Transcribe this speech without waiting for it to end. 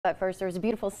But first, there was a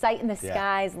beautiful sight in the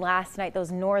skies last night,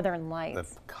 those northern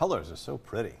lights. The colors are so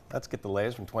pretty. Let's get the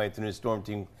latest from 22 News Storm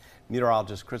Team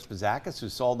meteorologist Chris Bazakis, who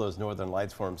saw those northern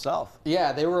lights for himself.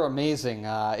 Yeah, they were amazing.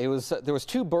 There was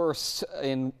two bursts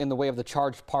in the way of the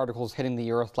charged particles hitting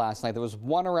the Earth last night. There was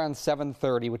one around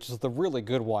 7:30, which is the really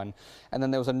good one, and then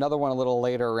there was another one a little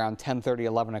later around 10:30,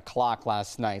 11 o'clock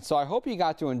last night. So I hope you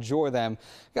got to enjoy them.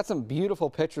 Got some beautiful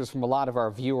pictures from a lot of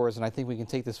our viewers, and I think we can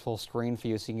take this full screen for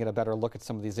you so you can get a better look at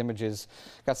some of these images.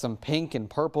 Got some pink and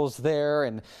purples there,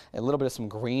 and a little bit of some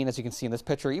green, as you can see in this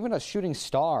picture. Even a shooting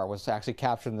star was actually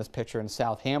captured in this picture in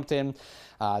Southampton.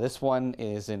 This one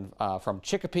is from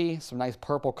CHICOPEE, some nice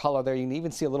purple color there. You can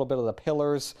even see a little bit of the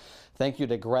pillars. Thank you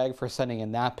to Greg for sending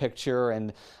in that picture.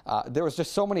 And there was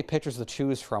just so many pictures to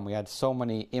choose from. We had so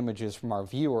many images from our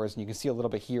viewers, and you can see a little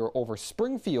bit here over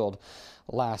Springfield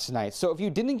last night. So if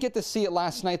you didn't get to see it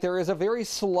last night, there is a very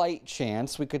slight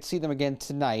chance we could see them again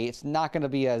tonight. It's not going to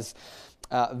be as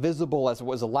visible as it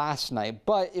was last night,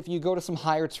 but if you go to some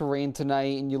higher terrain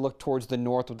tonight and you look towards the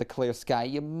north with the clear sky,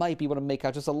 you might be able to make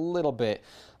out just a little bit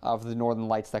of the northern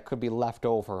lights that could be left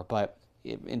over. But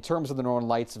in terms of the northern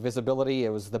lights visibility, it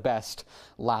was the best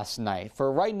last night.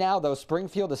 For right now, though,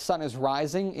 Springfield, the sun is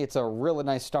rising. It's a really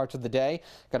nice start to the day.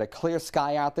 Got a clear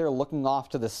sky out there looking off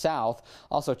to the south.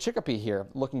 Also, CHICOPEE here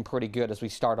looking pretty good as we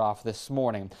start off this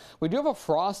morning. We do have a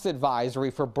frost advisory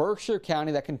for Berkshire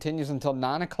County that continues until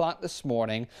 9 o'clock this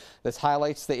morning. This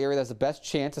highlights the area that has the best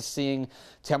chance of seeing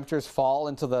temperatures fall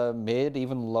into the mid,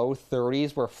 even low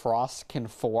 30s where frost can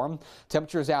form.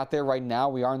 Temperatures out there right now,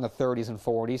 we are in the 30s and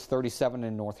 40s, 37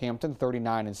 in Northampton,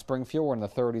 39 in Springfield. We're in the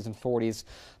 30s and 40s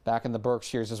back in the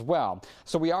Berkshires as well.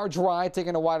 So we are dry,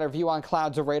 taking a wider view on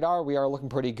clouds of radar. We are looking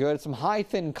pretty good. Some high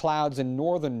thin clouds in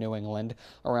northern New England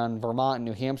around Vermont and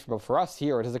New Hampshire. But for us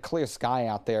here, it is a clear sky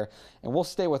out there, and we'll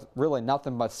stay with really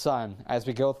nothing but sun as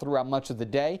we go throughout much of the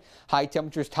day. High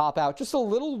temperatures top out just a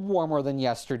little warmer than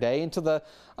yesterday into the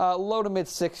low to mid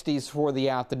 60s for the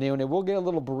afternoon. It will get a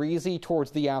little breezy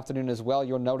towards the afternoon as well.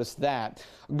 You'll notice that.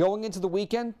 Going into the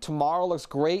weekend, tomorrow looks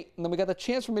great, and then we got the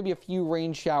chance for maybe a few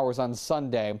rain showers on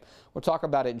Sunday. We'll talk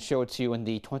about it and show it to you in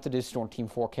the 22 Storm Team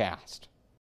forecast.